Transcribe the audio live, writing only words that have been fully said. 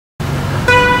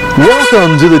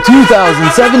Welcome to the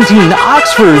 2017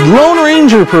 Oxford Lone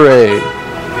Ranger Parade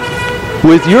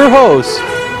with your hosts,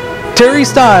 Terry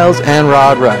Stiles and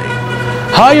Rod Wright.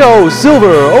 Hi-yo,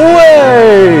 Silver,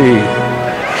 away!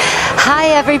 Hi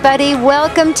everybody,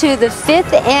 welcome to the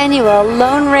 5th Annual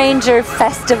Lone Ranger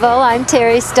Festival. I'm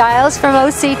Terry Stiles from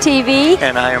OCTV.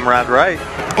 And I am Rod Wright.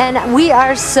 And we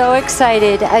are so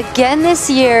excited. Again this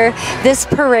year, this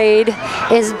parade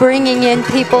is bringing in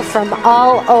people from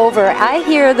all over. I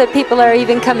hear that people are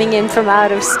even coming in from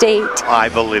out of state. I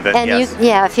believe it, and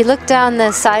yes. If you look down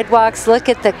the sidewalks, look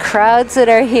at the crowds that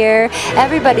are here.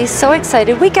 Everybody's so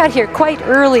excited. We got here quite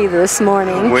early this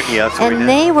morning. Yes, and we did.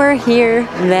 They were here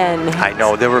then. I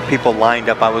know, there were people lined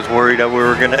up. I was worried that we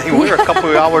were a couple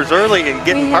of hours early and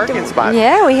getting parking spots.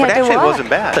 Yeah, we had to walk. But actually it wasn't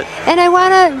bad. And I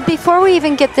want to, before we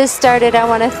even get this started, I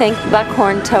want to thank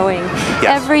Buckhorn Towing.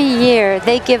 Yes. Every year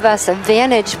they give us a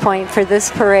vantage point for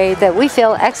this parade that we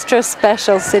feel extra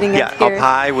special sitting up here. Up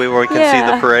high where we can see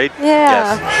the parade.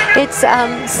 Yeah, yes. It's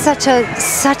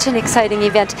such an exciting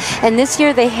event. And this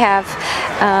year they have,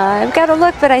 I've got to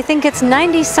look, but I think it's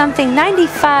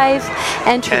 95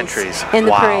 entries in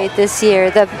the parade this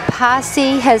year. The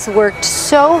posse has worked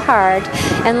so hard,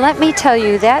 and let me tell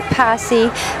you, that posse,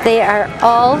 they are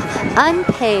all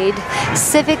unpaid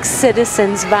civic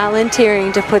citizens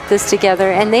volunteering to put this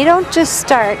together, and they don't just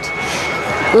start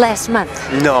last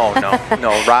month. No.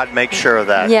 Rod makes sure of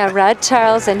that. Yeah, Rod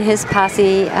Charles and his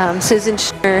posse. Susan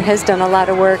Schnur has done a lot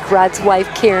of work. Rod's wife,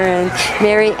 Karen,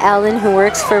 Mary Ellen, who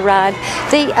works for Rod.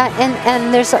 They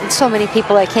and there's so many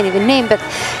people I can't even name, but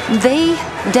they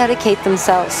dedicate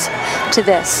themselves to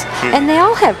this. And they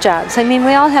all have jobs. I mean,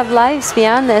 we all have lives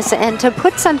beyond this, and to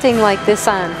put something like this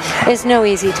on is no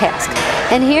easy task.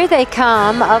 And here they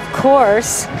come, of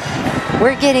course.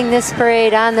 We're getting this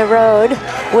parade on the road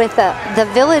with the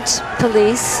village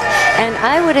police, and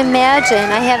I would imagine,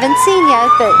 I haven't seen yet,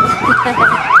 but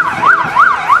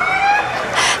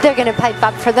they're going to pipe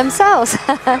up for themselves.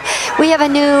 We have a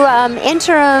new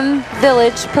interim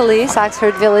village police,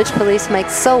 Oxford Village Police,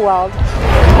 Mike Sowald.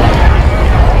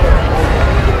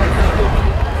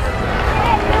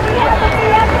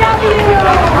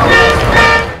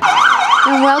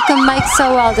 And welcome Mike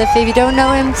Sowald. If you don't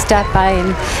know him, stop by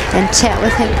and chat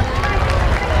with him.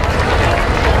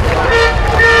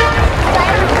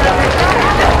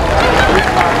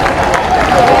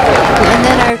 And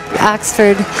then our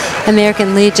Oxford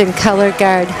American Legion Color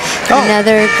Guard,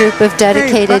 another group of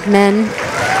dedicated men.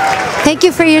 Thank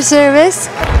you for your service.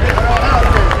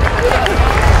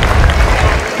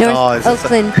 North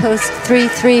Oakland Post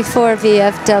 334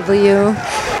 VFW.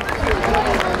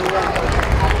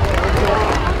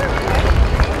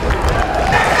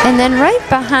 And then right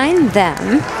behind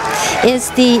them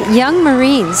is the Young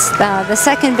Marines, the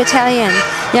 2nd Battalion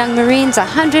Young Marines,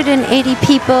 180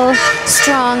 people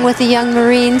strong with the Young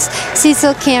Marines.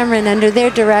 Cecil Cameron under their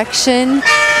direction.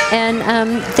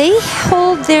 And they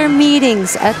hold their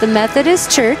meetings at the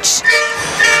Methodist Church.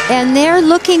 And they're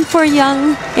looking for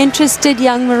interested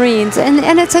young Marines.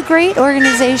 And it's a great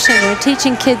organization. They're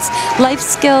teaching kids life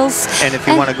skills. And if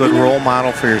you want a good role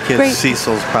model for your kids,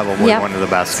 Cecil's probably one of the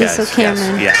best guys. Cecil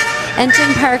Cameron. Yes. And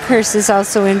Jim Parkhurst is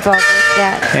also involved with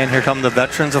that. And here come the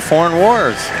veterans of foreign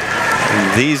wars.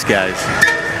 And these guys.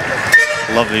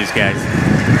 Love these guys.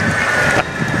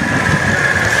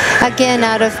 Again,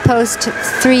 out of Post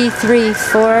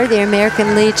 334, the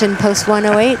American Legion Post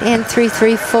 108 and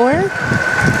 334.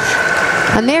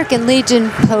 American Legion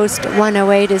Post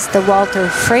 108 is the Walter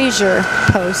Frazier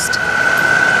Post.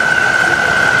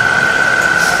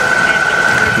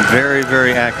 Very,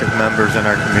 very active members in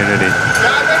our community.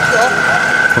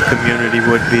 A community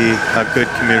would be a good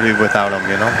community without them,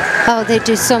 you know? Oh, they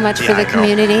do so much for the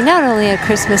community, not only at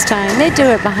Christmas time. They do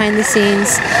it behind the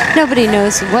scenes. Nobody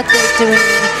knows what they're doing,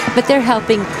 but they're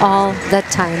helping all the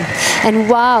time. And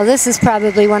wow, this is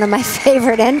probably one of my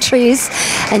favorite entries.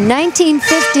 A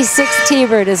 1956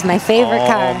 T-Bird is my favorite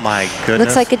car. Oh my goodness.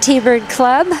 Looks like a T-Bird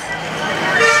Club.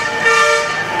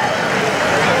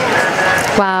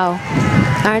 Wow,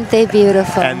 aren't they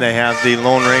beautiful? And they have the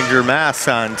Lone Ranger masks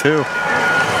on too.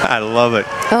 I love it.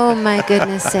 Oh my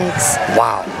goodness sakes.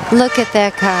 Wow. Look at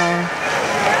that car.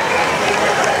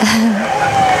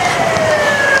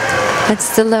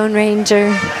 That's the Lone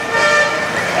Ranger.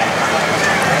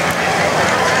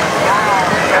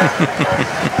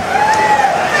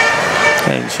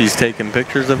 And she's taking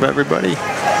pictures of everybody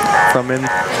from in.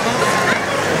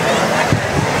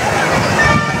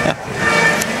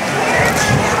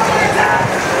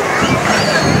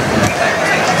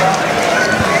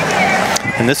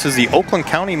 And this is the Oakland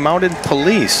County Mounted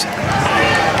Police.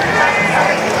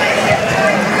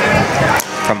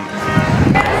 From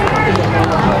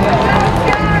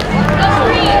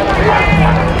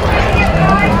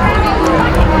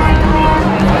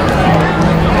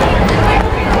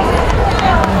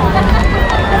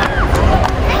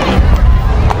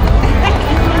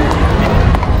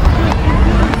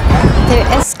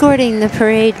escorting the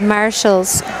parade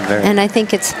marshals, and I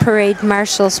think it's parade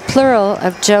marshals plural,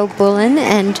 of Joe Bullen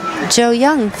and Joe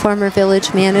Young, former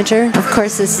village manager. Of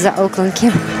course, this is the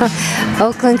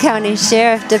Oakland County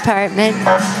Sheriff Department.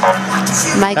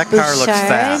 Mike That Bouchard. car looks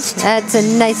fast. That's a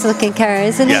nice looking car,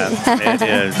 isn't it? Yes, it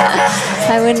is.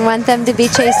 I wouldn't want them to be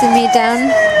chasing me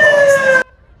down.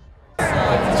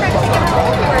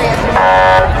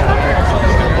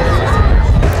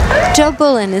 Joe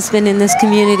Bullen has been in this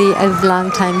community a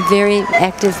long time, very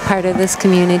active part of this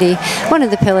community, one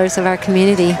of the pillars of our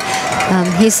community.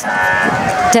 He's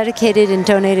dedicated and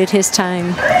donated his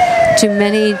time to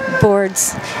many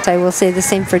boards. I will say the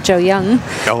same for Joe Young,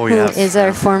 who is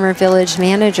our former village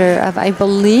manager of, I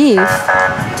believe,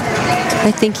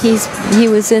 I think he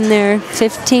was in there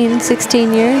 15,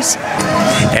 16 years.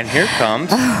 And here comes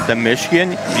the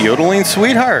Michigan Yodeling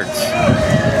Sweethearts.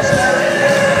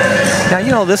 Now,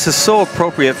 you know, this is so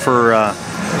appropriate for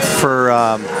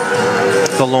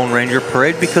the Lone Ranger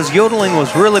Parade because yodeling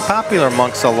was really popular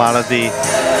amongst a lot of the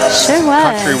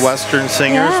country western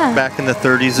singers back in the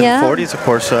 30s and 40s. Of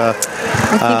course, I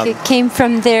think it came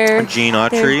from their Gene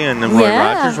Autry and Roy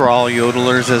Rogers were all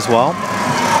yodelers as well.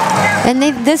 And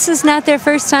this is not their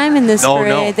first time in this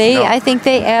parade. I think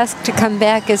they asked to come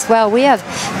back as well. We have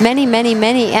many, many,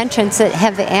 many entrants that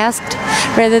have asked,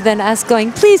 rather than us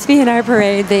going, please be in our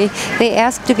parade, they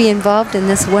asked to be involved in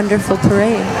this wonderful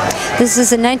parade. This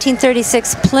is a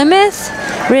 1936 Plymouth,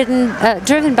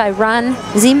 driven by Ron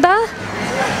Zimba.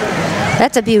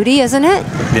 That's a beauty, isn't it?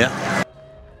 Yeah.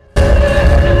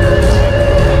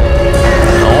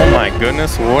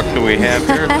 Goodness, what do we have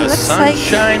here? The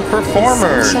Sunshine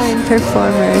Performers. Sunshine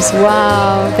Performers.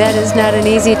 Wow, that is not an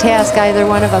easy task, either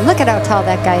one of them. Look at how tall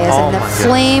that guy is. And the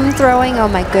flame throwing, oh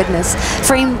my goodness.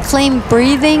 Flame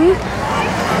breathing.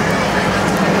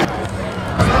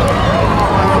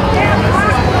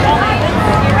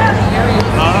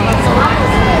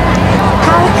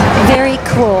 How very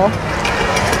cool.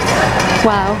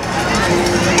 Wow.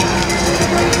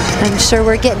 I'm sure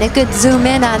we're getting a good zoom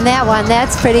in on that one.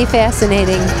 That's pretty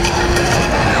fascinating.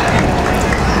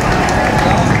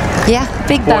 Yeah,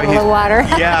 big bottle of water.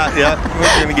 Yeah,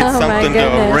 we're going to get something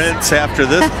to rinse after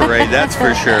this parade, that's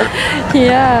for sure.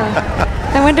 Yeah.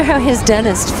 I wonder how his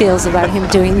dentist feels about him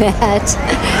doing that.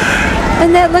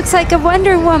 And that looks like a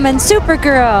Wonder Woman,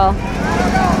 Supergirl.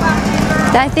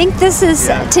 I think this is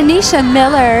Tanisha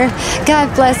Miller.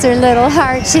 God bless her little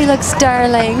heart. She looks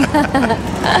darling.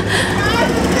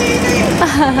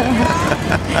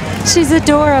 She's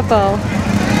adorable.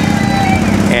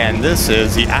 And this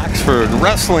is the Oxford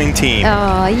wrestling team.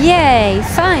 Oh, yay,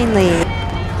 finally.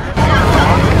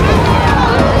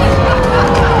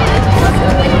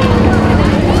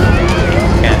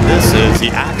 And this is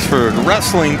the Oxford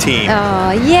wrestling team.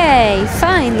 Oh, yay,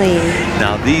 finally.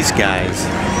 Now these guys,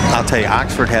 I'll tell you,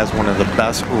 Oxford has one of the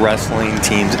best wrestling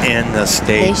teams in the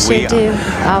state. They sure do.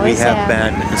 We have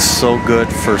been so good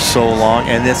for so long,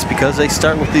 and it's because they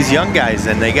start with these young guys,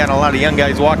 and they got a lot of young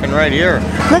guys walking right here.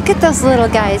 Look at those little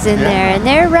guys in there, and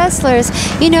they're wrestlers.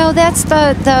 You know, that's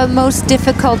the most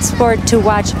difficult sport to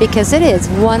watch because it is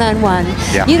one-on-one.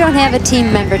 You don't have a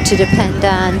team member to depend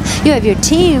on. You have your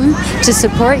team to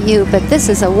support you, but this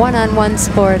is a one-on-one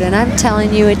sport, and I'm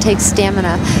telling you, it takes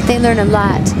stamina. They learn a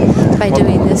lot by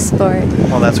doing this sport.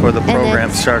 Well, that's where the program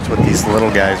starts, with these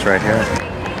little guys right here.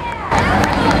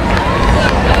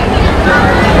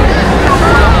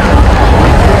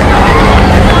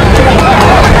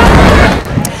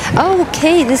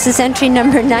 Okay, this is entry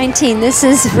number 19. This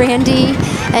is Randy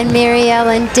and Mary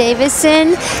Ellen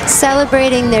Davison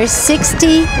celebrating their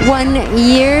 61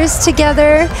 years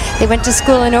together. They went to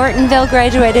school in Ortonville,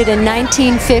 graduated in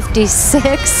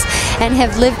 1956, and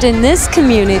have lived in this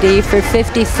community for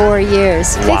 54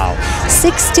 years. Wow.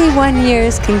 61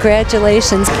 years,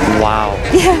 congratulations. Wow.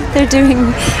 Yeah, they're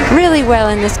doing really well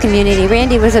in this community.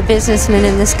 Randy was a businessman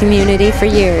in this community for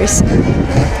years.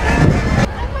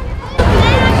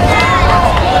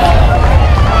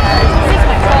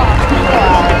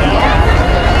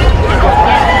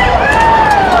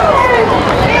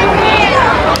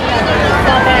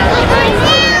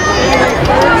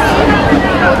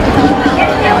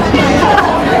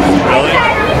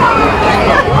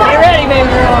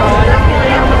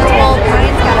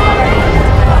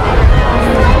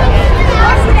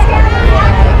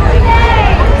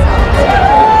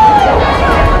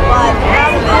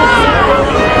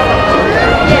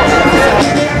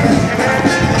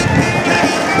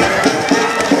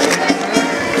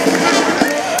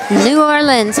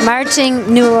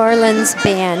 Marching New Orleans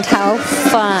Band. How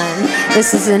fun.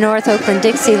 This is the North Oakland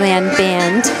Dixieland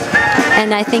Band,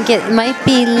 and I think it might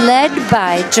be led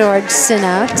by George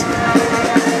Sinout.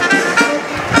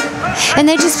 And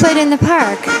they just played in the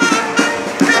park.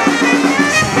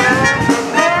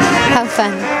 How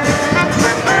fun.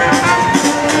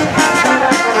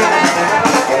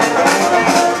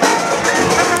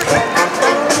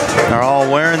 They're all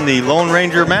wearing the Lone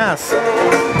Ranger mask.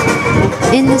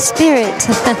 In the spirit.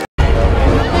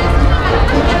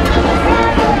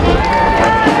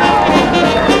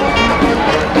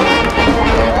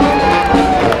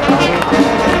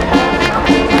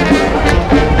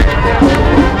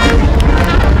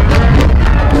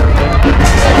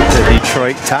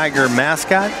 Detroit Tiger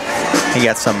mascot. He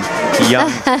got some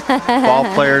young ball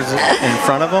players in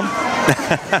front of him.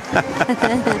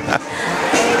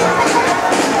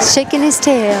 Shaking his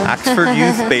tail. Oxford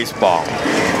Youth Baseball.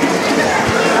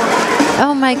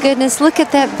 Oh my goodness, look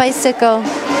at that bicycle.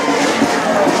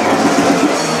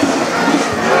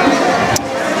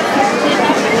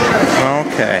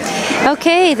 Okay.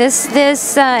 Okay,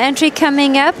 this entry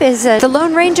coming up is the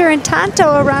Lone Ranger and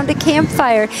Tonto around a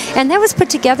campfire, and that was put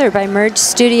together by Merge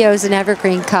Studios and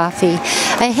Evergreen Coffee.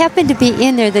 I happened to be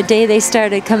in there the day they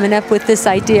started coming up with this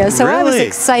idea, so I was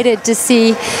excited to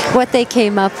see what they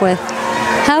came up with.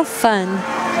 How fun.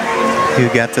 You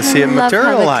got to see it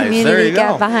materialize. Love how the community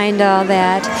got behind all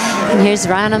that. And here's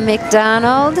Ronald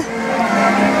McDonald,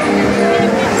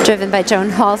 driven by Joan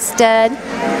Halstead.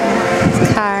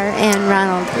 Car and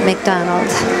Ronald McDonald.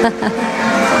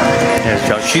 Yes,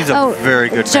 Joan. She's a very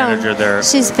good manager there.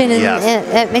 She's been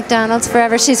at McDonald's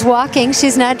forever. She's walking.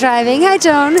 She's not driving. Hi,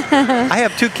 Joan. I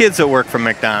have 2 kids that work for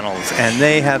McDonald's, and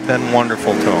they have been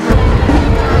wonderful to them.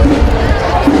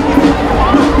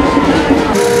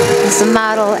 It's a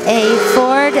Model A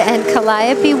Ford and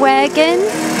Calliope wagon.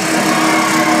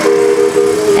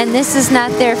 And this is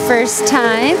not their first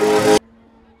time.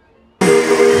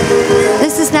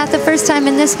 This is not the first time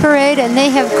in this parade, and they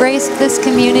have graced this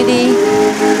community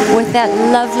with that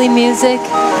lovely music,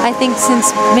 I think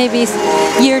since maybe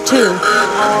year 2.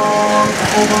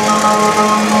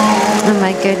 Oh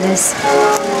my goodness.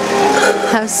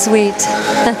 How sweet.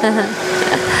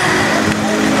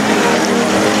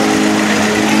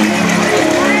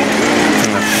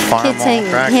 Kids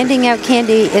handing out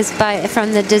candy is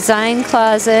from the Design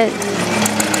Closet.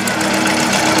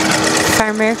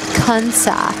 Farmer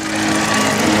Kunsa.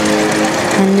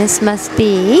 And this must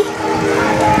be...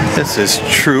 This is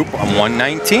Troop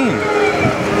 119.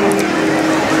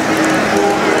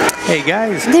 Hey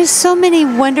guys. There's so many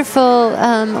wonderful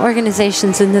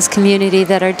organizations in this community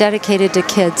that are dedicated to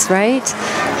kids, right?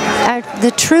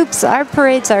 The troops, our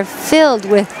parades are filled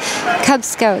with Cub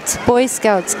Scouts, Boy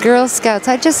Scouts, Girl Scouts.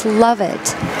 I just love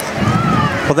it.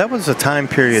 Well, that was a time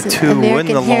period too when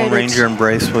the Lone Ranger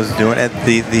Embrace was doing it.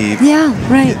 Yeah,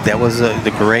 right. That was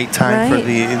the great time for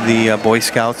the Boy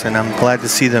Scouts, and I'm glad to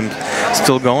see them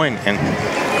still going and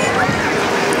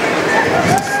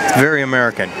very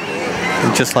American,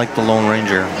 just like the Lone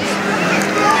Ranger.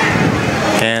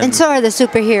 And so are the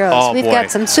superheroes. Oh, We've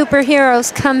got some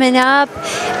superheroes coming up.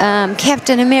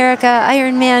 Captain America,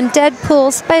 Iron Man,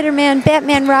 Deadpool, Spider-Man,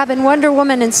 Batman, Robin, Wonder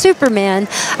Woman, and Superman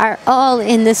are all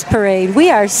in this parade.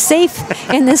 We are safe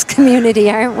in this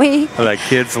community, aren't we? Well, the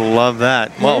kids love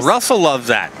that. Well, yes. Russell loves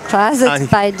that. Closets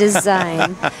by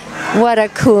Design. What a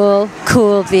cool,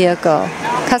 cool vehicle.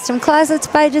 Custom closets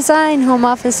by design, home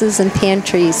offices and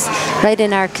pantries right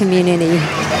in our community.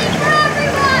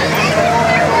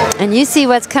 And you see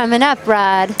what's coming up,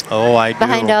 Rod. Oh, I do.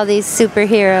 Behind all these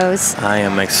superheroes. I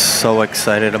am so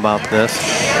excited about this.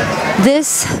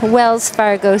 This Wells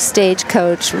Fargo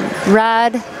stagecoach,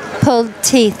 Rod pulled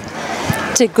teeth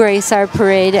to grace our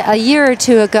parade a year or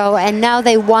two ago, and now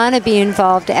they want to be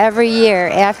involved every year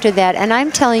after that. And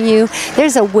I'm telling you,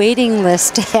 there's a waiting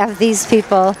list to have these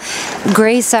people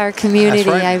grace our community.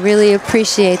 That's right. I really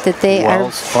appreciate that they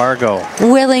Wells Fargo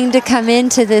willing to come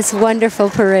into this wonderful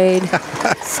parade.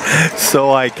 So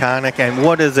iconic. And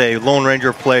what is a Lone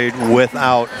Ranger parade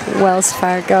without Wells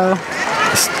Fargo?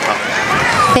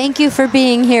 Thank you for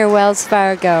being here, Wells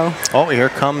Fargo. Oh, here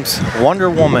comes Wonder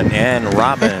Woman and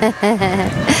Robin. Well,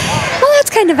 that's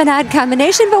kind of an odd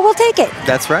combination, but we'll take it.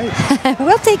 That's right.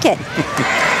 We'll take it.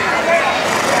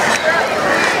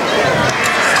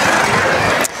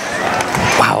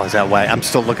 Wow, is that wagon? I'm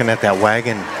still looking at that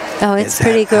wagon. Oh, it's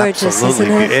pretty gorgeous, isn't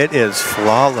it? It is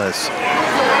flawless.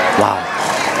 Wow.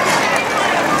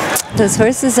 Those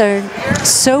horses are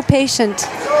so patient.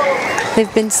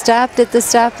 They've been stopped at the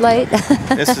stoplight.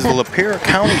 This is the Lapeer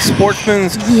County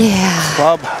Sportsman's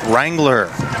Club Wrangler.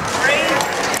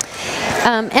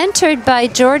 entered by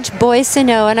George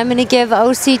Boissonneau, and I'm going to give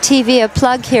OCTV a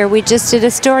plug here. We just did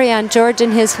a story on George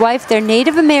and his wife. They're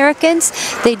Native Americans.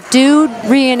 They do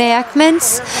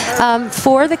reenactments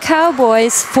for the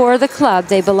Cowboys, for the club.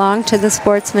 They belong to the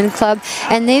Sportsman Club,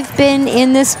 and they've been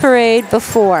in this parade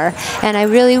before. And I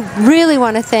really, really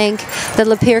want to thank the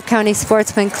Lapeer County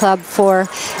Sportsman Club for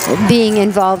being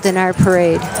involved in our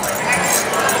parade.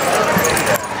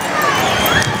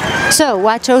 So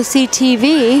watch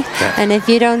OCTV, and if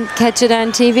you don't catch it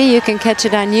on TV, you can catch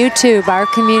it on YouTube. Our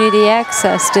Community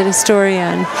Access did a story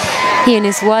on he and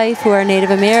his wife, who are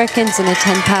Native Americans, and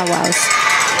attend powwows.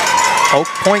 Oak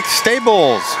Point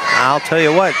Stables. I'll tell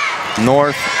you what,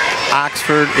 North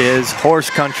Oxford is horse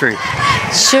country.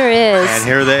 Sure is. And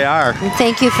here they are. And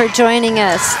thank you for joining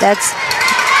us. That's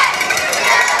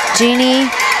Jeannie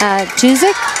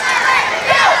Juzik.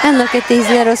 And look at these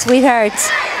little sweethearts.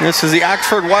 This is the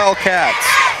Oxford Wildcats.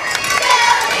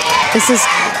 This is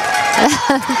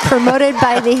promoted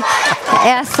by the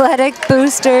Athletic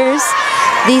Boosters.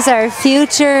 These are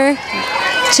future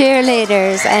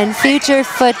cheerleaders and future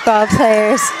football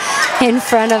players in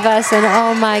front of us, and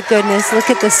oh my goodness,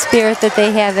 look at the spirit that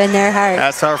they have in their heart.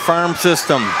 That's our farm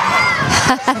system.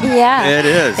 Yeah. It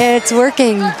is. It's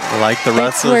working. Like the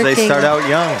wrestlers, they start out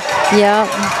young. Yep.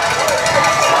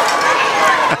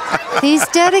 These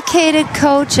dedicated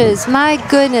coaches, my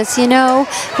goodness, you know,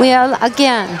 we are,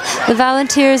 again, the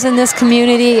volunteers in this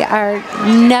community are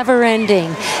never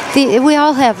ending. We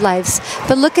all have lives,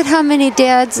 but look at how many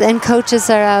dads and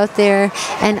coaches are out there,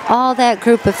 and all that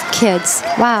group of kids.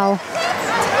 Wow.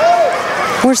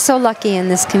 We're so lucky in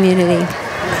this community.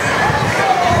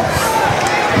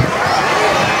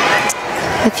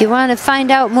 If you want to find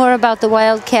out more about the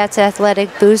Wildcats Athletic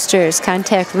Boosters,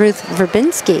 contact Ruth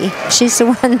Verbinski. She's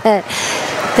the one that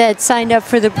signed up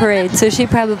for the parade, so she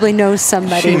probably knows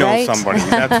somebody, right? She knows somebody,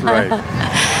 that's right.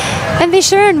 And be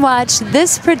sure and watch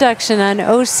this production on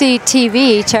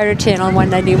OCTV, Charter Channel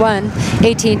 191,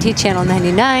 AT&T Channel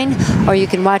 99, or you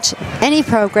can watch any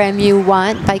program you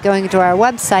want by going to our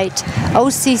website,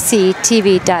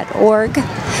 OCCTV.org.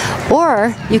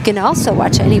 Or you can also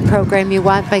watch any program you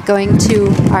want by going to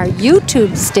our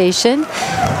YouTube station,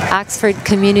 Oxford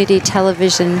Community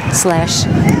Television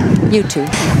 /YouTube.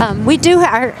 We do,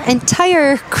 our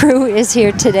entire crew is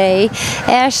here today.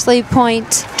 Ashley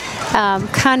Point,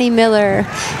 Connie Miller,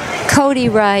 Cody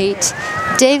Wright,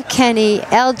 Dave Kenny,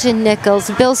 Elgin Nichols,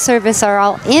 Bill Service are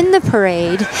all in the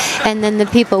parade. And then the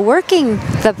people working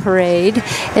the parade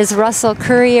is Russell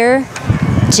Courier,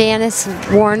 Janice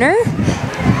Warner,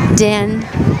 Dan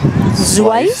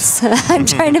Zweiss. I'm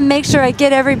trying to make sure I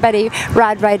get everybody,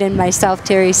 Rod Wright and myself,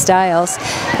 Terry Stiles.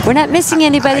 We're not missing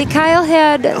anybody. Kyle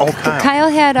had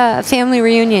a family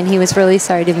reunion. He was really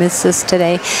sorry to miss this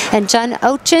today. And John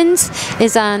Ochins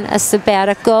is on a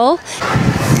sabbatical.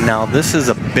 Now this is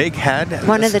a big head.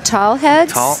 One of the tall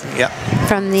heads. Yep.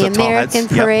 From the American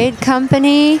Parade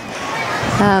Company.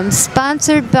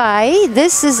 Sponsored by,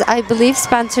 this is, I believe,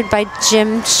 sponsored by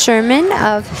Jim Sherman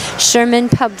of Sherman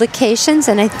Publications,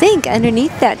 and I think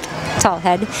underneath that tall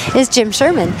head is Jim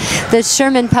Sherman. The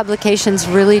Sherman Publications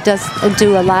really does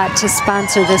do a lot to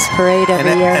sponsor this parade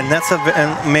every year. And that's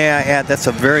and may I add, that's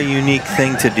a very unique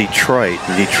thing to Detroit.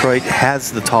 Detroit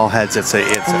has the tall heads. And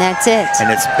that's it.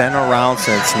 And it's been around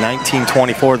since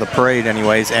 1924, the parade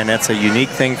anyways, and that's a unique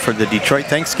thing for the Detroit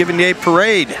Thanksgiving Day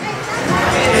Parade.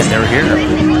 And they're here.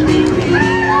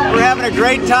 We're having a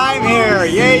great time here.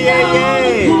 Yay, yay,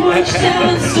 yay.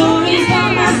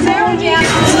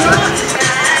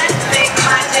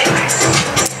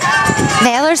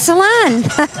 Valor Salon.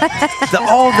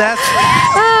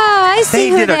 I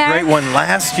see. They did a great one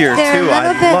last year too. I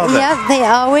love it. Yep, they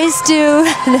always do.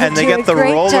 And they get the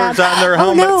rollers on their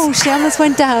helmets. Oh no, she almost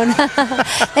went down.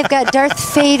 They've got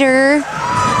Darth Vader,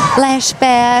 Lash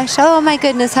Bash. Oh my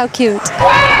goodness, how cute.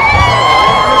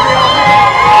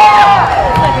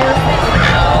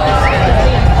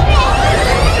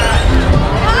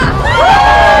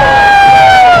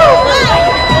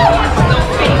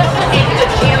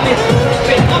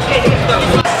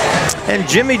 And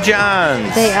Jimmy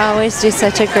John's. They always do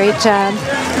such a great job.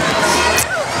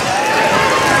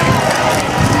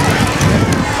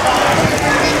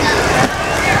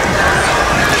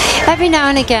 Every now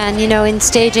and again, you know, in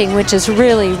staging, which is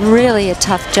really, really a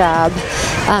tough job,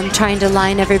 trying to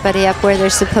line everybody up where they're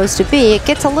supposed to be, it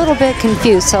gets a little bit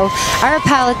confused. So our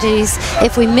apologies.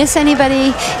 If we miss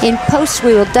anybody in post,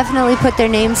 we will definitely put their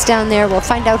names down there. We'll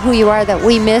find out who you are that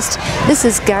we missed. This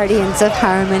is Guardians of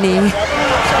Harmony.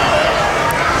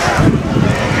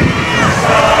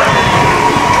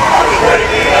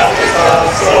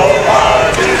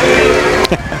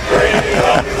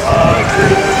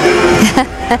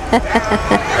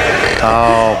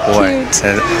 Oh boy,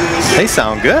 they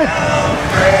sound good.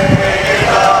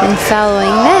 And following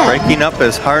that, breaking up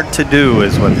is hard to do,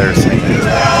 is what they're saying.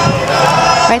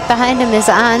 Right behind him is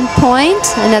On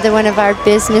Point, another one of our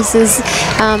businesses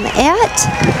at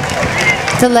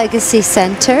the Legacy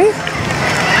Center.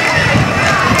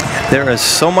 There is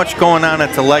so much going on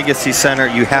at the Legacy Center.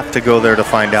 You have to go there to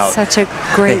find out. Such a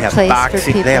great place for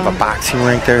people. They have a boxing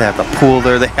rink there. They have a pool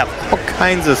there. They have all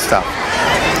kinds of stuff.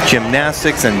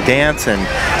 Gymnastics and dance and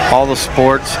all the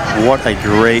sports. What a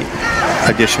great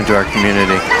addition to our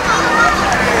community.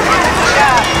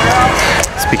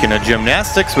 Speaking of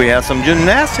gymnastics, we have some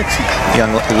gymnastics.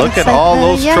 Look at all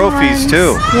those trophies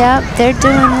too. Yep, they're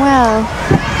doing well.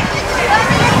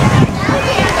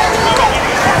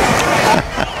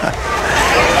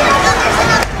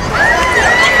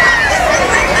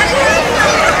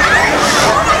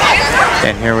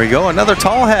 And here we go, another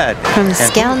tall head. From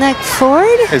Skalneck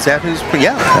Ford? Is that who's,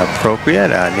 yeah, appropriate,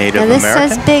 Native American. This American.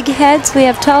 says big heads. We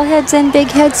have tall heads and big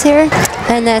heads here.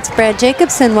 And that's Brad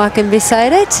Jacobson walking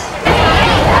beside it.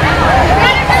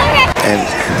 And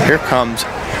here comes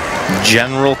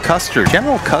General Custer.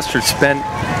 General Custer spent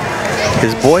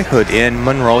his boyhood in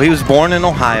Monroe. He was born in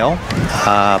Ohio,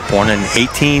 born in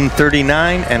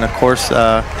 1839, and of course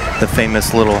the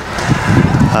famous little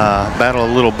Battle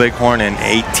of Little Bighorn in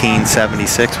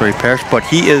 1876 where he perished, but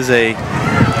he is a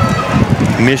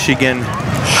Michigan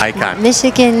icon.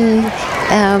 Michigan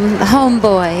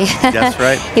homeboy. That's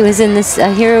right. He was in this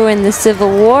hero in the Civil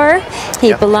War.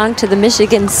 He belonged to the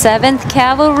Michigan 7th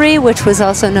Cavalry, which was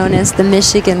also known as the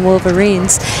Michigan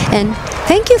Wolverines. And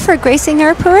thank you for gracing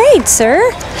our parade, sir.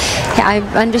 I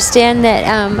understand that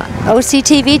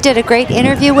OCTV did a great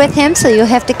interview with him, so you'll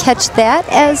have to catch that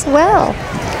as well.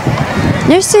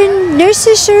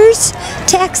 Nurses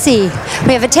Taxi.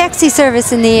 We have a taxi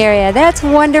service in the area. That's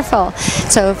wonderful.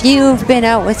 So if you've been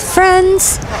out with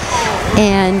friends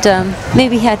and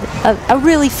maybe had a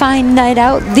really fine night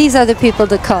out, these are the people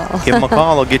to call. Give them a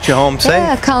call. They'll get you home safe.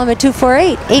 Yeah, call them at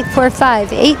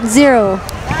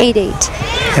 248-845-8088.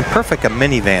 And perfect, a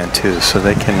minivan too, so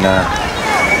they can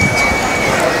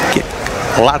get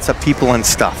lots of people and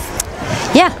stuff.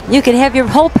 Yeah, you could have your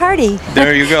whole party.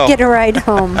 There you go. Get a ride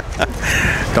home.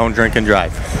 Don't drink and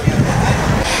drive.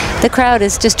 The crowd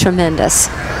is just tremendous.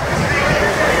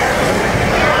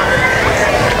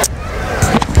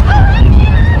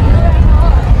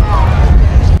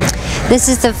 This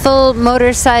is the full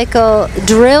motorcycle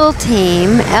drill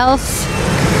team, Elf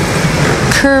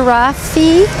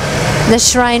Kurafi, the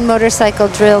Shrine Motorcycle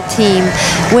Drill Team,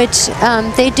 which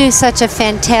they do such a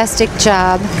fantastic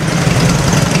job.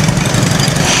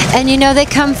 And you know, they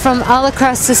come from all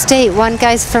across the state. One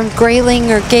guy's from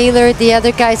Grayling or Gaylord, the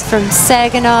other guy's from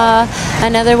Saginaw,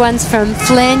 another one's from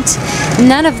Flint.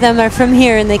 None of them are from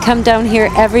here, and they come down here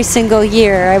every single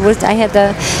year. I had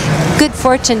the good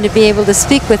fortune to be able to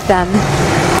speak with them.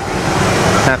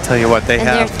 I'll tell you what, they have.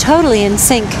 And they're totally in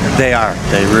sync. They are.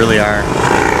 They really are.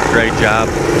 Great job.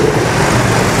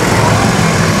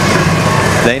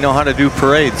 They know how to do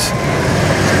parades.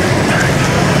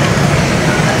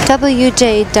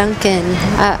 W.J. Duncan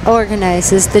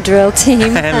organizes the drill team.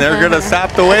 And they're going to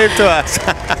stop to wave to us.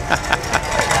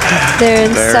 They're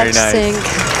in such sync.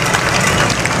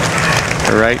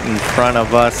 Right in front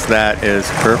of us. That is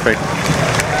perfect.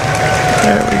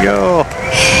 There we go.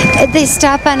 They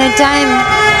stop on a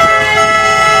dime.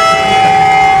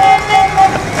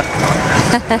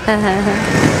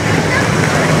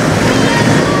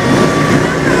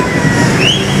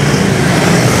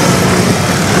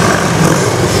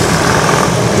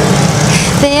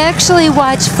 They actually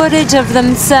watch footage of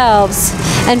themselves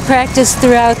and practice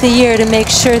throughout the year to make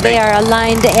sure they are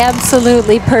aligned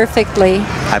absolutely perfectly.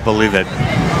 I believe it.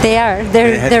 They are.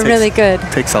 They're really good.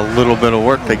 It takes a little bit of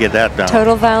work to get that done.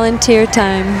 Total volunteer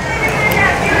time.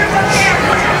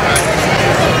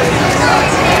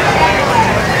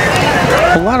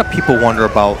 A lot of people wonder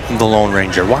about the Lone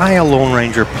Ranger. Why a Lone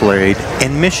Ranger parade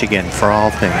in Michigan for all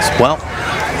things? Well,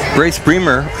 Brace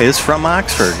Bremer is from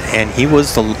Oxford, and he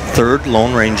was the third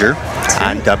Lone Ranger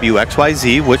on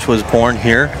WXYZ, which was born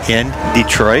here in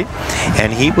Detroit,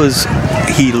 and he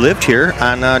lived here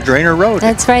on Drainer Road.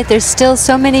 That's right. There's still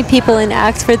so many people in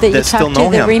Oxford that you talk to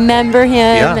that remember him.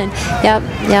 Yeah. And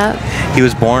yep. He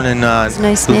was born in I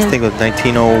think it was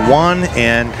 1901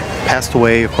 and passed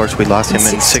away. Of course, we lost him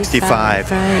in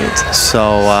 65. Right.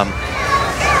 So.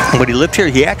 But he lived here.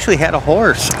 He actually had a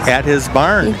horse at his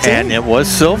barn, and it was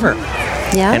silver.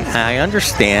 Yeah. And I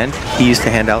understand he used to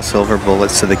hand out silver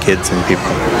bullets to the kids and people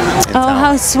in town.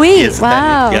 How sweet. yes,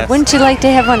 wow. Yes. Wouldn't you like to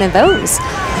have one of those?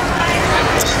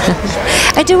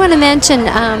 I do want to mention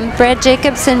Brad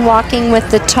Jacobson walking with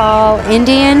the tall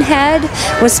Indian head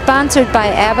was sponsored by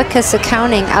Abacus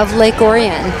Accounting of Lake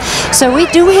Orion. So we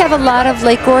do have a lot of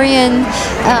Lake Orion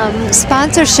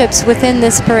sponsorships within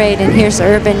this parade. And here's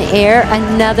Urban Air,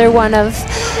 another one of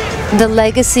the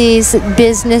legacies,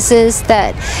 businesses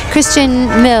that Christian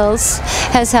Mills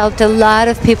has helped a lot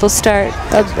of people start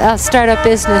a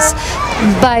business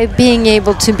by being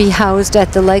able to be housed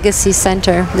at the Legacy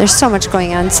Center. There's so much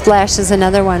going on. Splash is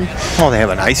another one. Oh, they have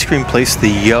an ice cream place, the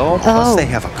Yo. Plus they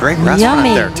have a great restaurant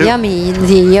there too. Yummy,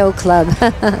 the Yo Club.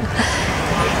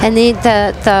 And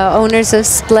the owners of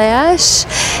Splash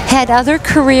had other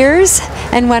careers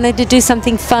and wanted to do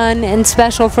something fun and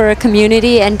special for a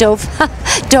community and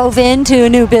dove into a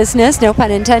new business, no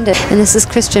pun intended. And this is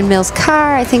Christian Mills'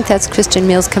 car. I think that's Christian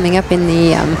Mills coming up in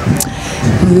the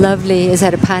lovely, is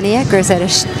that a Pontiac or is that a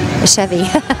Chevy?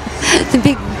 The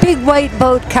big white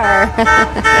boat car.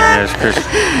 And there's Christian.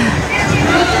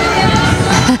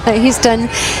 He's done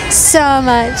so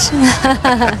much,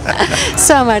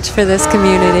 so much for this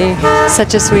community.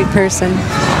 Such a sweet person.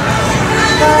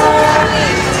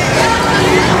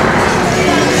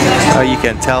 Oh, you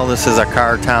can tell this is a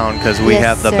car town because we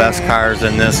have the best cars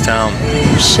in this town.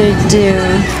 Sure do.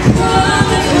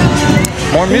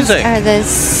 More music. These are the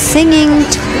singing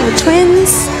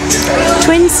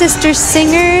twin sister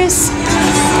singers.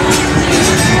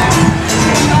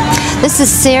 This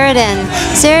is Sheridan.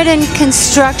 Sheridan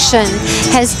Construction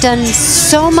has done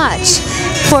so much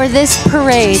for this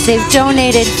parade. They've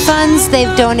donated funds,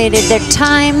 they've donated their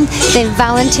time, they've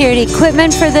volunteered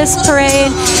equipment for this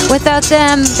parade. Without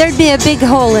them, there'd be a big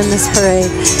hole in this parade.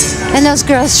 And those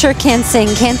girls sure can sing,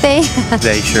 can't they?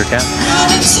 They sure can.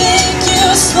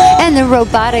 And the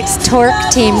Robotics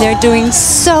Torque team, they're doing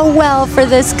so well for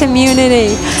this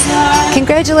community.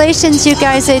 Congratulations, you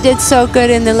guys. They did so good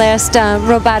in the last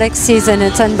robotics season.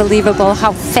 It's unbelievable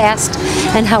how fast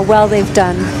and how well they've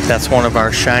done. That's one of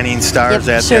our shining stars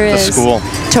at sure the school.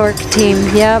 Torque team,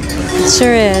 yep,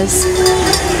 sure is.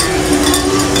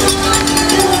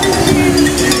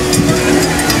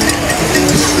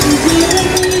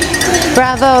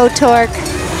 Bravo, Torque.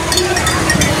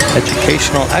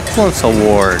 Educational Excellence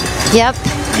Award. Yep.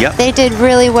 They did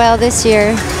really well this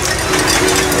year.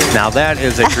 Now that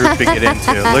is a group to get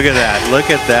into. Look at that. Look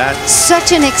at that.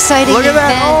 Such an exciting event. Look at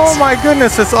that. Oh my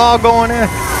goodness, it's all going in.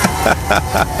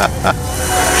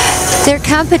 Their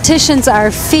competitions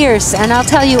are fierce, and I'll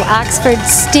tell you, Oxford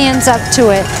stands up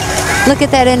to it. Look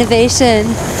at that innovation.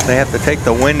 They have to take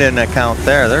the wind into account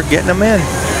there. They're getting them in.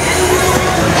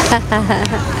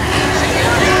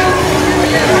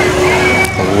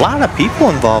 A lot of people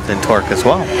involved in Torque as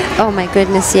well. Oh my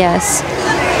goodness, yes.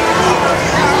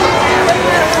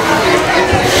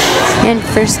 And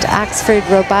First Oxford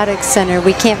Robotics Center,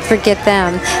 we can't forget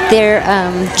them. They're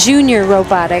junior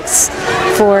robotics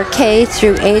for K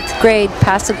through 8th grade,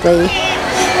 possibly.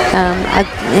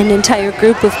 An entire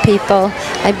group of people.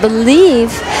 I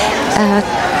believe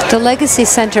the Legacy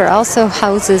Center also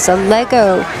houses a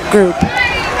Lego group.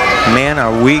 Man,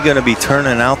 are we going to be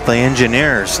turning out the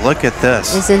engineers? Look at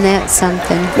this. Isn't that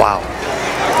something? Wow.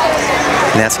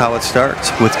 And that's how it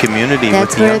starts, with community.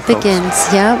 That's with where it begins,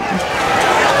 yep.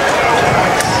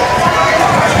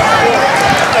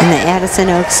 And the Addison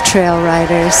Oaks Trail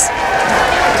Riders.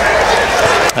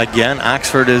 Again,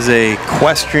 Oxford is a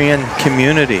equestrian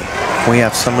community. We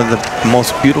have some of the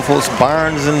most beautiful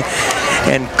barns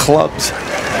and clubs.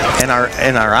 And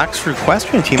our Oxford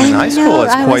equestrian team in high school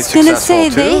is quite successful too. I was going to say,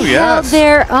 they held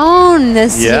their own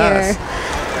this year.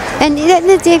 And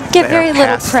they get very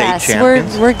little press.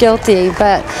 We're guilty,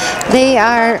 but they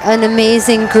are an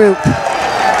amazing group.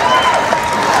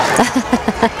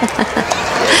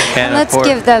 And let's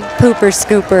give the pooper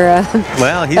scooper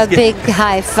a big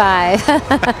high five.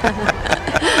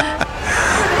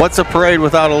 What's a parade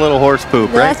without a little horse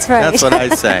poop, right? That's right. That's what I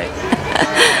say.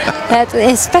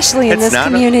 Especially in this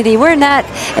community.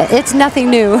 It's nothing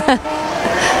new.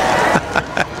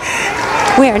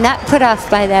 We are not put off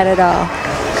by that at all.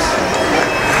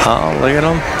 Oh, look at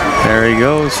him. There he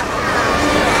goes.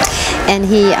 And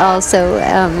he also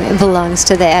belongs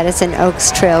to the Addison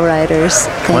Oaks Trail Riders.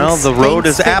 Well, the road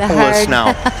is Appalus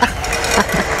now.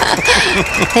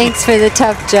 Thanks for the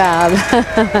tough job.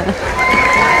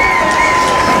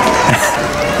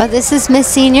 Well, this is Miss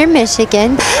Senior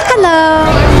Michigan. Hello.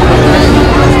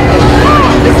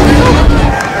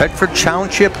 Bedford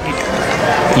Township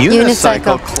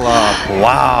Unicycle Club.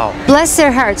 Wow. Bless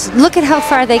their hearts. Look at how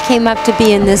far they came up to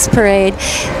be in this parade.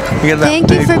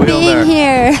 Thank you for being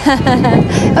here.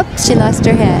 Oops, she lost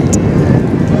her hat.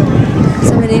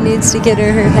 Somebody needs to get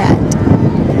her hat.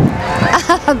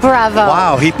 Bravo.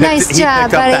 Wow, he picked, nice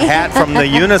job, picked up buddy. the hat from the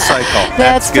unicycle.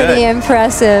 That's good. pretty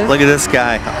impressive. Look at this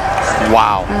guy.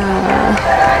 Wow.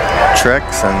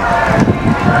 Tricks and...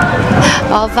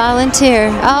 All volunteer.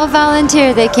 All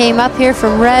volunteer. They came up here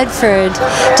from Redford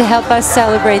to help us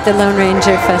celebrate the Lone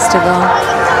Ranger Festival.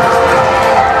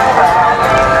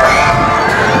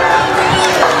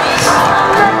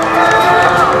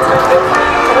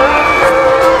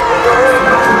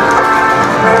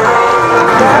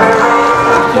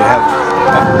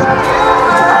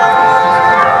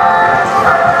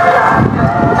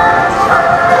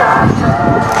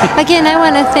 Again, I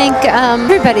want to thank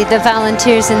everybody, the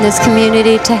volunteers in this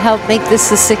community, to help make this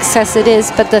the success it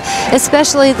is, but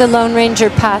especially the Lone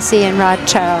Ranger Posse and Rod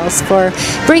Charles for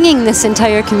bringing this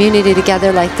entire community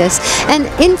together like this. And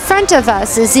in front of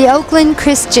us is the Oakland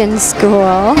Christian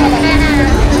School.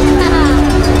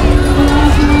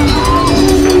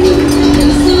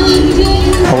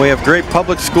 We have great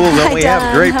public schools and we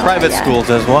have great private schools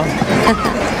as well.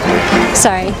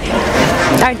 Sorry.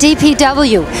 Our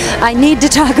DPW. I need to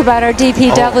talk about our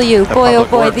DPW. Boy, oh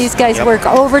boy, these guys work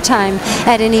overtime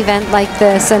at an event like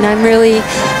this, and I'm really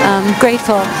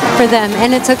grateful for them.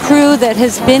 And it's a crew that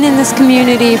has been in this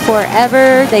community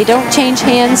forever. They don't change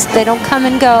hands. They don't come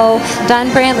and go. Don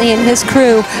Brantley and his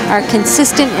crew are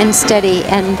consistent and steady,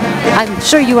 and I'm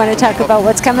sure you want to talk about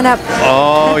what's coming up.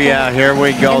 Oh, yeah, here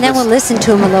we go. And then we'll listen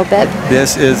to them a little bit.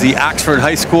 This is the Oxford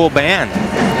High School Band.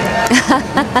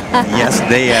 Yes,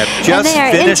 they have just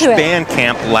finished band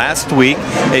camp last week.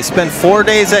 They spent 4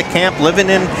 days at camp, living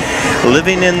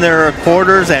in their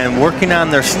quarters and working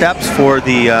on their steps for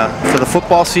the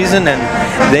football season. And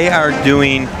they are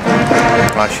doing.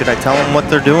 Should I tell them what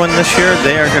they're doing this year?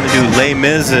 They are going to do Les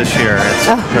Mis this year. It's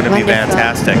going to be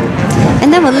fantastic.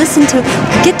 And then we'll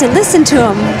get to listen to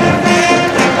them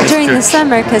during the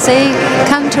summer because they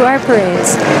come to our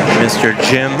parades. Mr.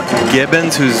 Jim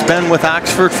Gibbons, who's been with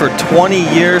Oxford for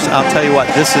 20 years. I'll tell you what,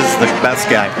 this is the best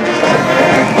guy.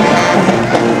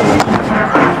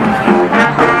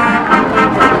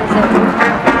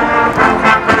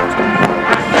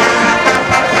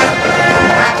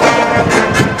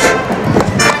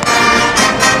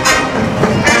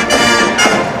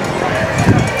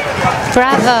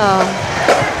 Bravo.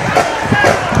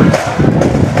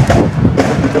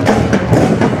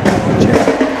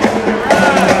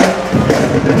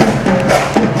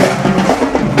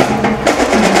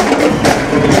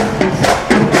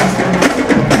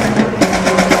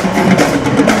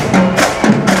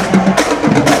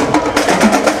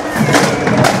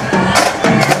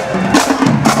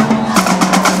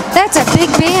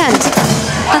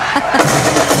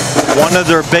 One of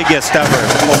their biggest ever,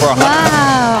 over 100.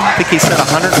 Wow. I think he said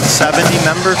 170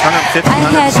 members, 150, I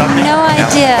had 170. no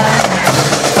idea.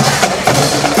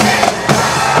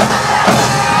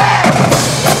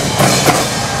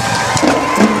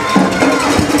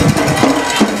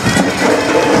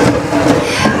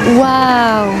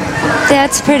 Wow,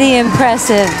 that's pretty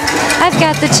impressive. I've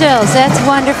got the chills. That's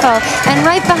wonderful. And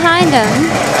right behind them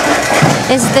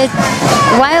is the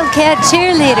Wildcat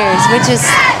Cheerleaders, which is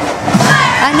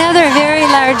another very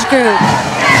large group.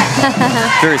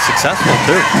 Very successful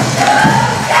too.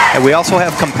 And we also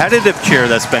have competitive cheer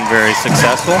that's been very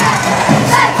successful.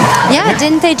 Yeah,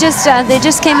 didn't they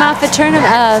just came off a tournament,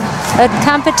 a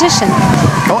competition.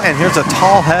 Oh, and here's a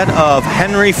tall head of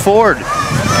Henry Ford.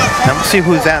 Now we'll see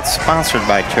who's that sponsored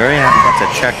by, Terry. I have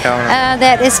to check out.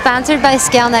 That is sponsored by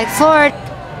Skelneck Ford.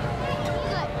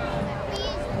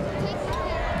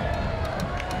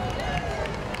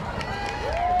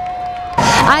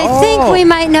 I think we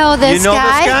might know this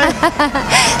guy.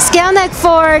 Skelneck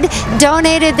Ford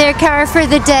donated their car for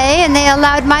the day, and they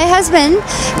allowed my husband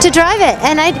to drive it.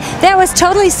 And that was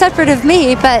totally separate of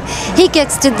me, but he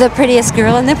gets to the prettiest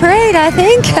girl in the parade, I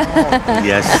think.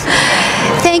 Yes.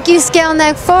 Thank you,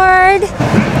 Skelneck Ford.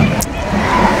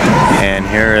 And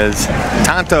here is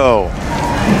Tonto.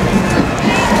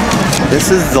 This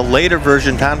is the later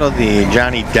version, Tonto, the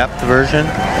Johnny Depp version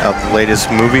of the latest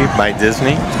movie by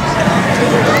Disney.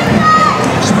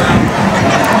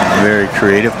 Very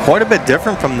creative, quite a bit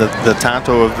different from the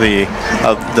Tonto of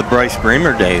the Bryce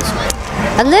Bremer days.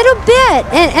 A little bit,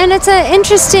 and it's an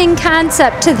interesting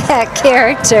concept to that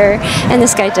character, and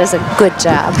this guy does a good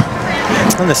job.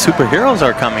 And the superheroes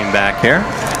are coming back here.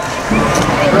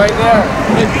 Right there.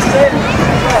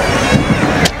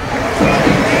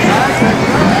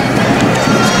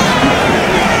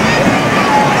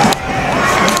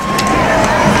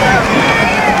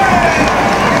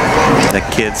 The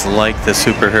kids like the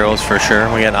superheroes for sure.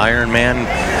 We got Iron Man,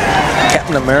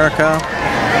 Captain America,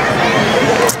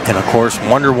 and of course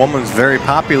Wonder Woman's very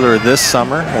popular this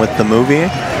summer with the movie.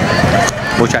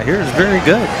 which I hear is very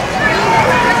good.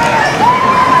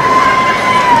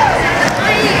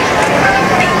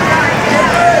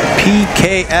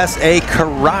 PKSA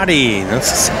Karate.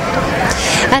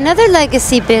 Another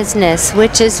legacy business,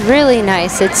 which is really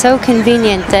nice. It's so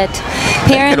convenient that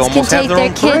parents can take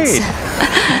their kids.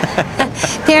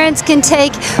 Parents can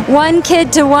take one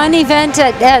kid to one event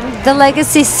at the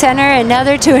Legacy Center,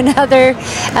 another to another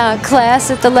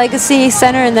class at the Legacy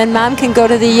Center, and then mom can go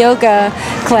to the yoga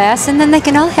class, and then they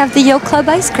can all have the Yo Club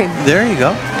ice cream. There you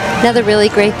go. Another really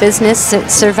great business,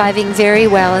 surviving very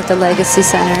well at the Legacy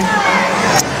Center.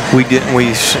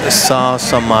 We saw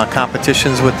some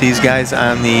competitions with these guys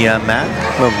on the mat.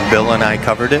 Well, Bill and I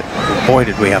covered it. Boy,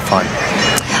 did we have fun.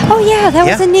 Oh yeah, that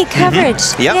was a neat coverage.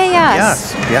 Yep.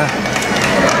 Yes. Yeah.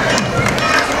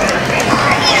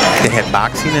 They had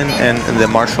boxing and the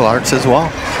martial arts as well.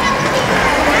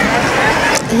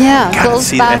 Yeah, gotta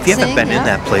see that. If you haven't been yeah. in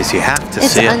that place, you have to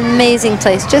it's see it. It's an amazing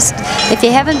place. Just, if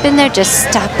you haven't been there, just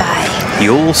stop by.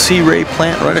 You'll see Ray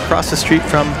Plant right across the street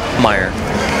from Meyer.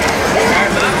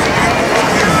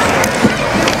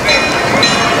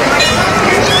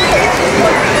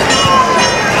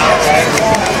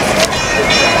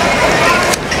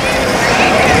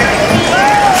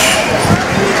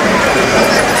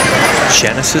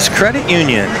 Genesis Credit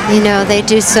Union. You know, they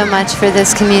do so much for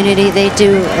this community. They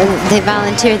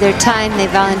volunteer their time, they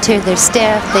volunteer their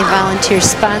staff, they volunteer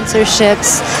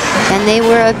sponsorships, and they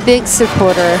were a big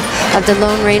supporter of the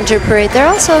Lone Ranger Parade. They're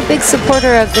also a big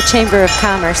supporter of the Chamber of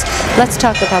Commerce. Let's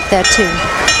talk about that too.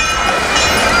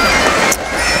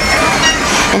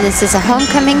 And this is a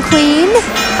homecoming queen,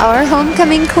 our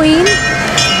homecoming queen.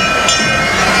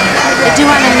 I do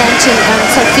want to mention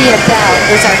Sophia Bell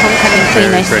is our homecoming queen.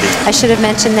 I should have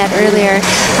mentioned that earlier.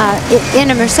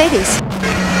 In a Mercedes.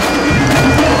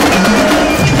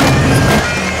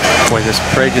 Boy, this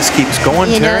parade just keeps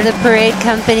going, You know, the parade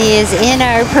company is in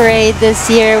our parade this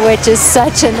year, which is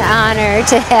such an honor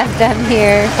to have them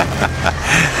here.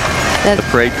 The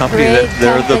parade company,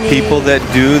 they're the people that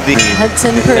do the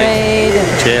Hudson Parade.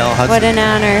 JL Hudson. What an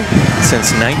honor.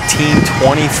 Since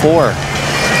 1924.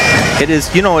 It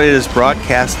is, you know, it is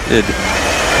broadcasted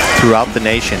throughout the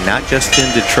nation, not just in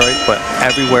Detroit, but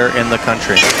everywhere in the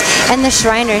country. And the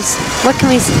Shriners, what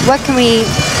can we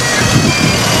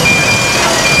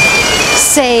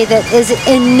say that is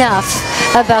enough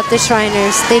about the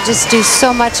Shriners? They just do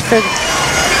so much for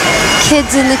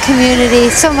kids in the community,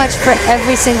 so much for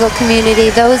every single community,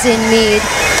 those in need.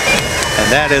 And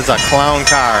that is a clown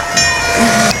car.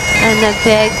 And the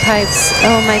bagpipes.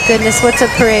 Oh my goodness, what's a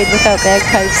parade without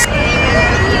bagpipes?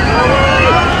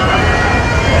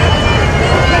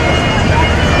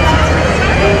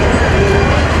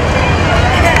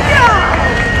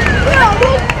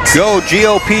 Go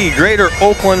GOP, Greater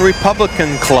Oakland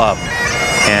Republican Club.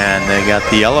 And they got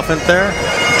the elephant there,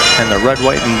 and the red,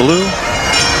 white, and blue,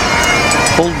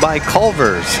 pulled by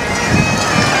Culvers.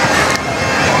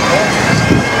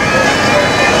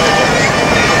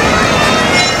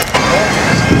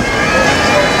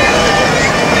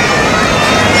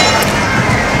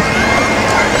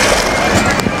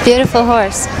 Beautiful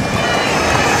horse.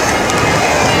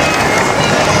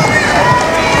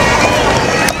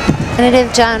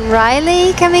 Representative John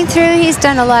Riley coming through. He's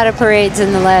done a lot of parades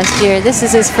in the last year. This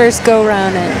is his first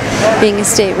go-round at being a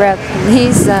state rep.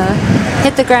 He's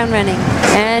hit the ground running.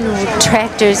 And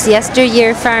tractors,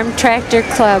 Yesteryear Farm Tractor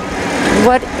Club.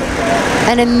 What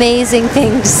an amazing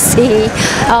thing to see.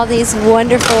 All these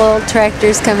wonderful old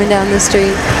tractors coming down the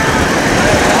street.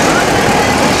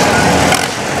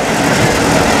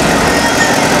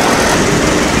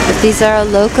 These are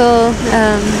local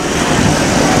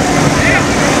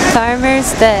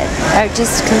farmers that are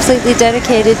just completely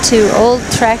dedicated to old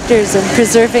tractors and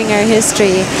preserving our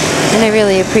history, and I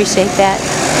really appreciate that.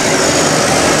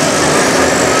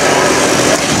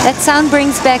 That sound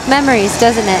brings back memories,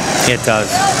 doesn't it? It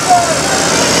does.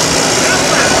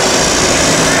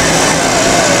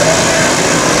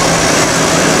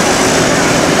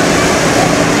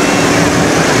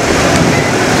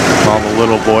 All the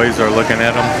little boys are looking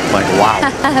at them like, wow.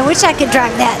 I wish I could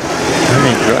drive that. Let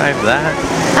me drive that.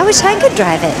 I wish I could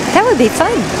drive it. That would be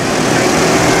fun.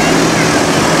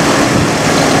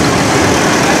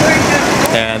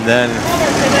 And then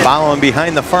following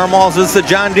behind the Farmalls is the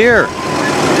John Deere.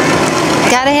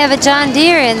 Gotta have a John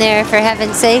Deere in there, for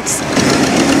heaven's sakes.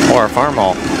 Or a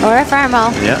Farmall. Or a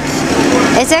Farmall. Yes.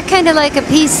 Is that kind of like a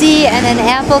PC and an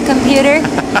Apple computer?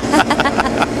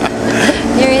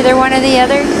 You're either one or the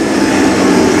other?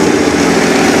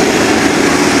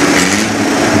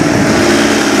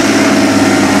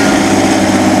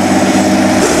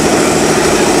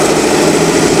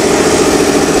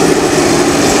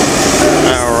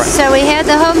 So we had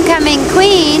the homecoming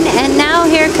queen, and now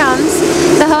here comes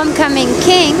the homecoming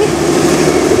king.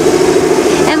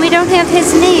 And we don't have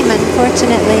his name,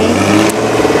 unfortunately.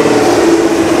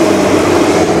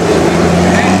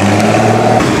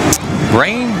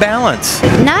 Grain balance.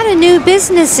 Not a new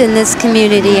business in this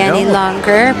community any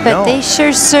longer, but they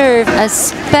sure serve a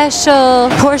special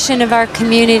portion of our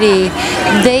community.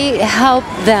 They help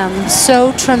them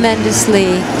so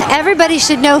tremendously. Everybody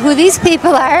should know who these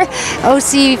people are.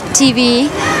 OCTV,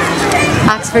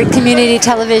 Oxford Community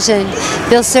Television.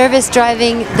 Bill Service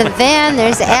driving the van.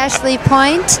 There's Ashley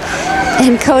Point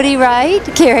and Cody Wright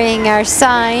carrying our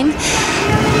sign.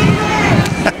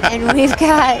 And we've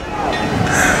got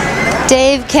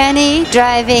Dave Kenny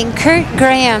driving Kurt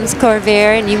Graham's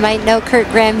Corvair, and you might know Kurt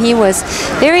Graham. He was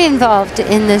very involved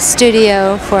in the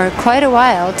studio for quite a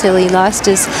while till he lost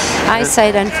his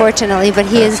eyesight, unfortunately, but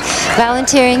he is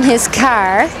volunteering his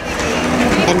car.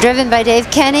 And driven by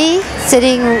Dave Kenny,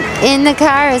 sitting in the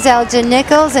car is Elgin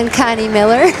Nichols and Connie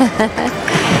Miller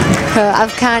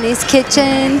of Connie's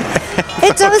Kitchen.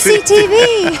 It's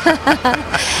OCTV!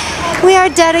 We are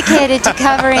dedicated to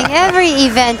covering every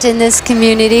event in this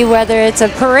community, whether it's a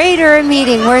parade or a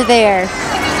meeting, we're there.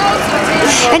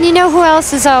 And you know who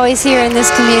else is always here in this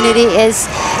community is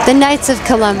the Knights of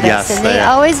Columbus. Yes, and they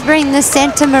always bring the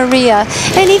Santa Maria.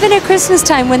 And even at Christmas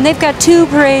time, when they've got 2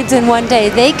 parades in one day,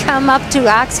 they come up to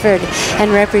Oxford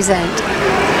and represent.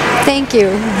 Thank you.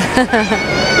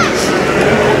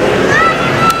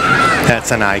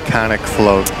 That's an iconic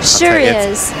float. Sure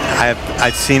is.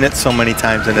 I've seen it so many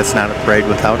times, and it's not a parade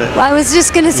without it. Well, I was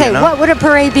just going to say, what would a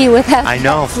parade be without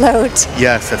that float?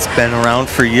 Yes, it's been around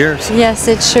for years. Yes,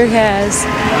 it sure has.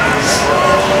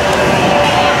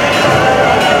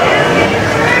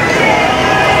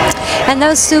 And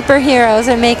those superheroes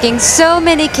are making so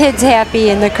many kids happy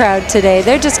in the crowd today.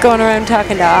 They're just going around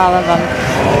talking to all of them.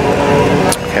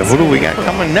 Okay, what do we got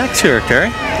coming next here,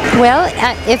 Terry? Well,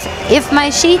 if my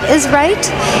sheet is right,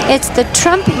 it's the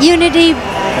Trump Unity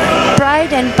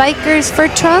Bride and Bikers for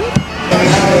Trump.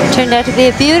 Turned out to be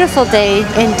a beautiful day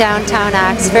in downtown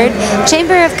Oxford.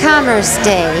 Chamber of Commerce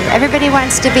Day. Everybody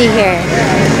wants to be here.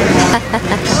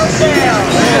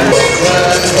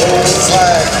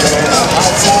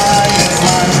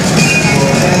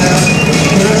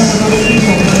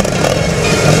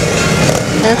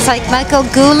 Looks like Michael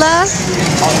Gula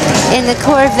in the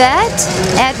Corvette,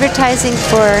 advertising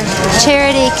for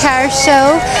charity car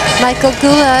show. Michael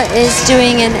Gula is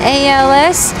doing an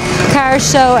ALS car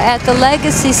show at the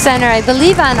Legacy Center, I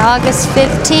believe on August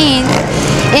 15th,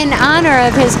 in honor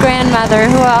of his grandmother,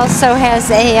 who also has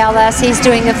ALS. He's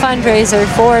doing a fundraiser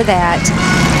for that.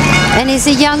 And he's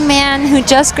a young man who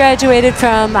just graduated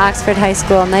from Oxford High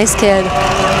School. Nice kid.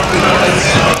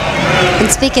 And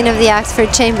speaking of the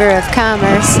Oxford Chamber of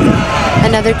Commerce,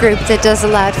 another group that does a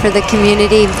lot for the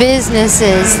community,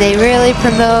 businesses. They really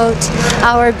promote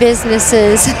our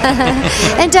businesses.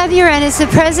 And W. Wren is the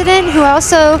president, who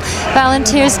also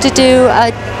volunteers to do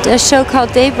a show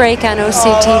called Daybreak on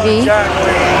OCTV.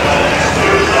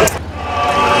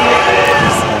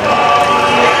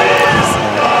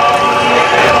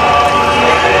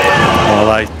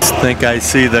 Well, I think I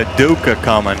see the Duke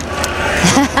coming.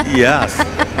 Yes.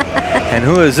 And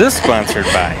who is this sponsored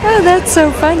by? Oh, that's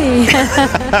so funny.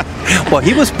 Well,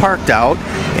 he was parked out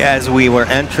as we were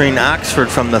entering Oxford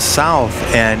from the south,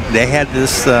 and they had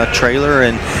this trailer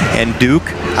and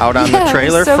Duke out on the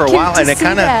trailer so for a while, and it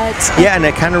kind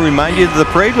of reminded you that the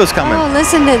parade was coming. Oh,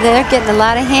 listen to they're getting a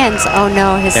lot of hands. Oh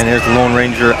no, and here's the Lone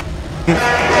Ranger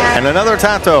and another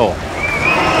Tonto.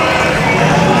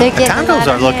 The Tontos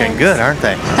are looking good, aren't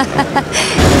they?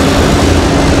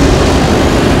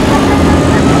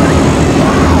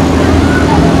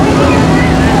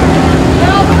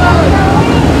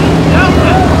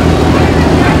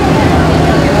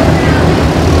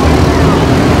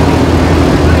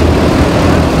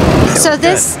 So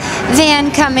this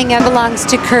van coming up belongs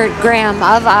to Kurt Graham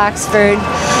of Oxford.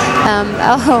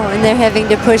 And they're having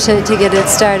to push it to get it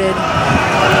started.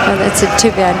 Oh, that's too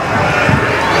bad.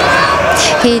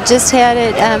 He just had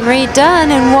it redone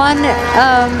and won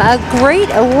a great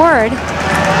award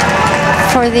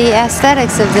for the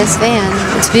aesthetics of this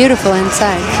van. It's beautiful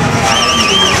inside.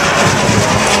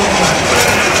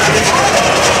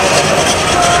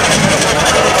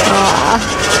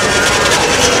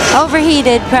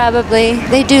 Overheated, probably.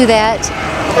 They do that.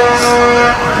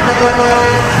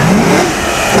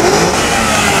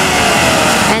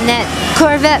 And that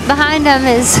Corvette behind them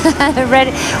is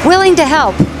ready, willing to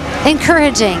help,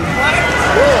 encouraging.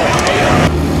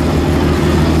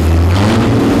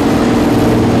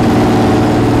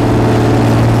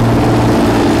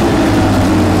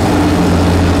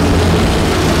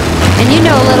 you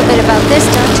know a little bit about this,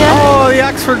 don't you? Oh, the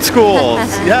Oxford schools.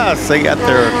 Yes, they got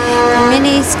their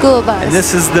mini school bus. And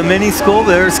this is the mini school.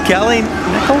 There's Kelly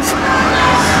Nichols.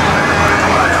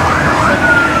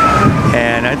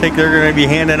 And I think they're going to be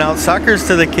handing out suckers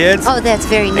to the kids. Oh, that's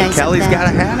very nice. And Kelly's got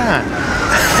a hat on.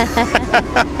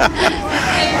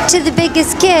 To the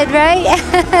biggest kid, right?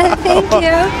 Thank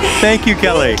you. Thank you,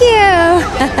 Kelly.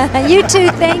 Thank you. You too,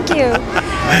 thank you.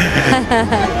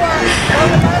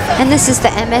 And this is the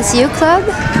MSU Club.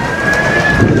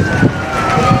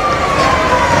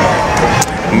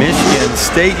 Michigan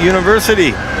State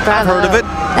University. Bravo. I've heard of it.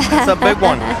 It's a big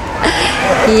one.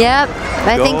 Yep.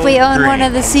 I think we own one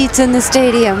of the seats in the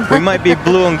stadium. We might be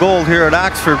blue and gold here at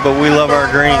Oxford, but we love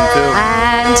our green too.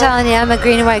 I'm telling you, I'm a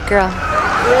green and white girl.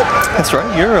 That's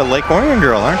right. You're a Lake Orion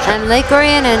girl, aren't you? I'm Lake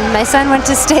Orion, and my son went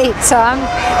to state, so I'm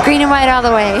green and white all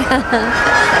the way.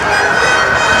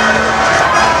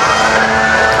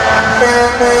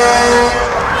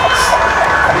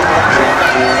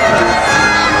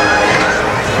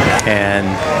 And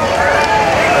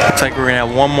looks like we're going to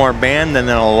have one more band and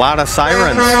then a lot of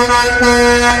sirens.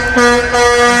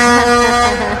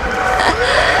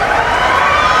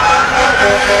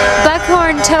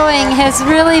 Buckhorn Towing has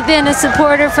really been a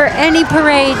supporter for any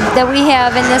parade that we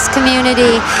have in this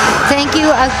community. Thank you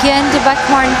again to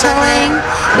Buckhorn Towing.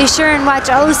 Be sure and watch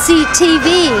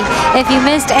OCTV. If you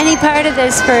missed any part of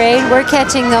this parade, we're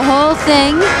catching the whole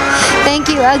thing. Thank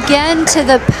you again to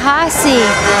the posse,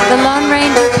 the Lone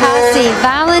Ranger posse,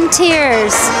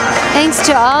 volunteers. Thanks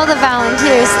to all the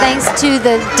volunteers. Thanks to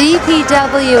the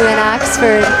DPW in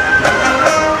Oxford.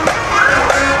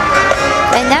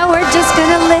 And now we're just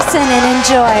going to listen and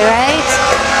enjoy, right?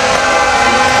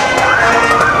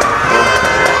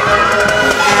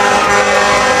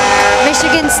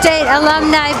 Michigan State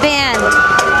Alumni Band.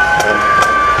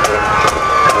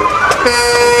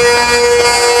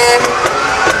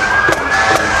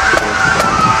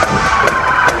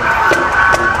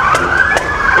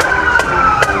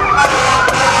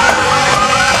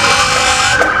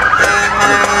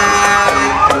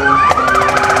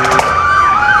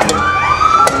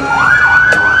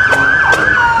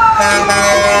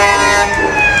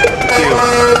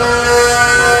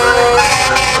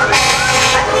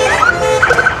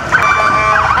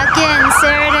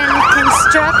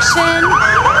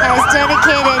 Has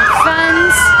dedicated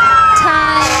funds,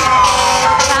 time,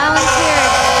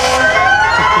 volunteered.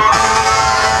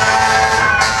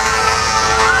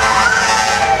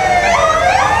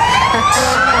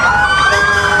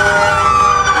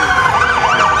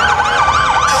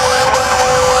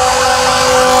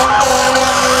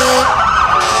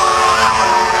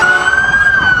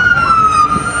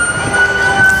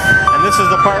 And this is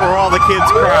the part where all the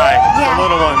kids cry, yeah. The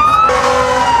little ones.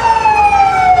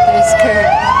 There's Kurt.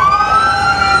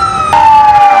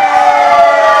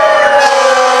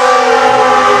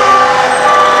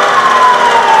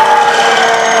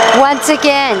 Once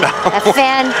again, a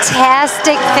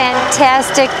fantastic,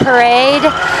 fantastic parade.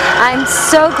 I'm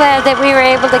so glad that we were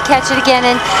able to catch it again.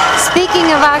 And speaking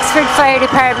of Oxford Fire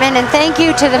Department, and thank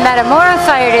you to the Metamora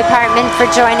Fire Department for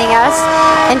joining us.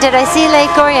 And did I see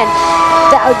Lake Orion?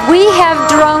 We have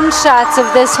drone shots of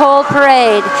this whole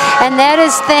parade, and that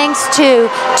is thanks to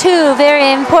two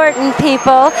very important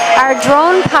people, our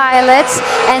drone pilots,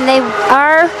 and they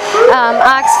are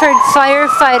Oxford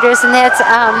firefighters, and that's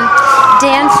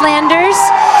Dan Flanders,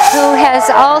 who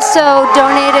has also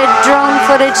donated drone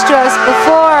footage to us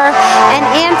before, and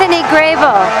Anthony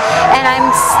Grable. And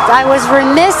I was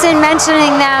remiss in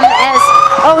mentioning them as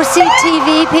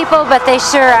OCTV people, but they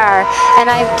sure are. And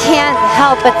I can't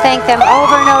help but thank them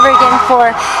over and over again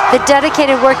for the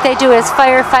dedicated work they do as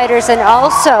firefighters and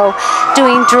also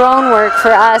doing drone work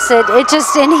for us. It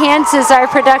just enhances our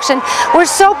production. We're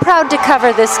so proud to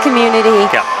cover this community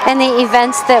and the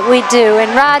events that we do.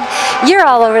 And Rod, you're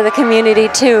all over the community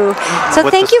too. So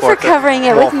thank you for covering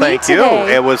it with me today. Thank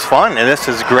you. It was fun, and this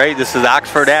is great. This is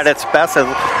Oxford at its best.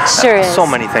 Sure is. So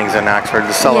many things in Oxford.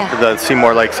 The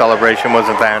Seymour Lake celebration was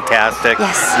fantastic.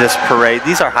 Yes. This parade,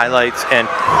 these are highlights, and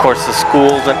of course the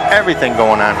schools and everything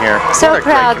going on here. So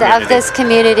proud of this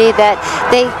community that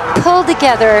they pull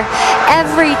together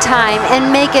every time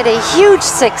and make it a huge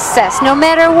success, no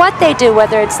matter what they do,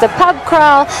 whether it's the pub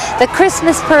crawl, the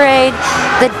Christmas parade,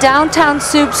 the downtown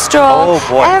soup stroll. Oh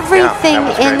boy.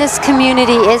 Everything in this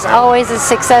community is always a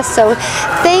success. So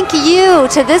thank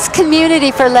you to this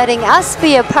community for letting us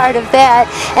be a part of that,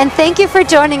 and thank you for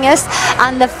joining us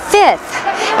on the 5th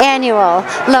annual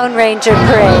Lone Ranger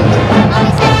Parade.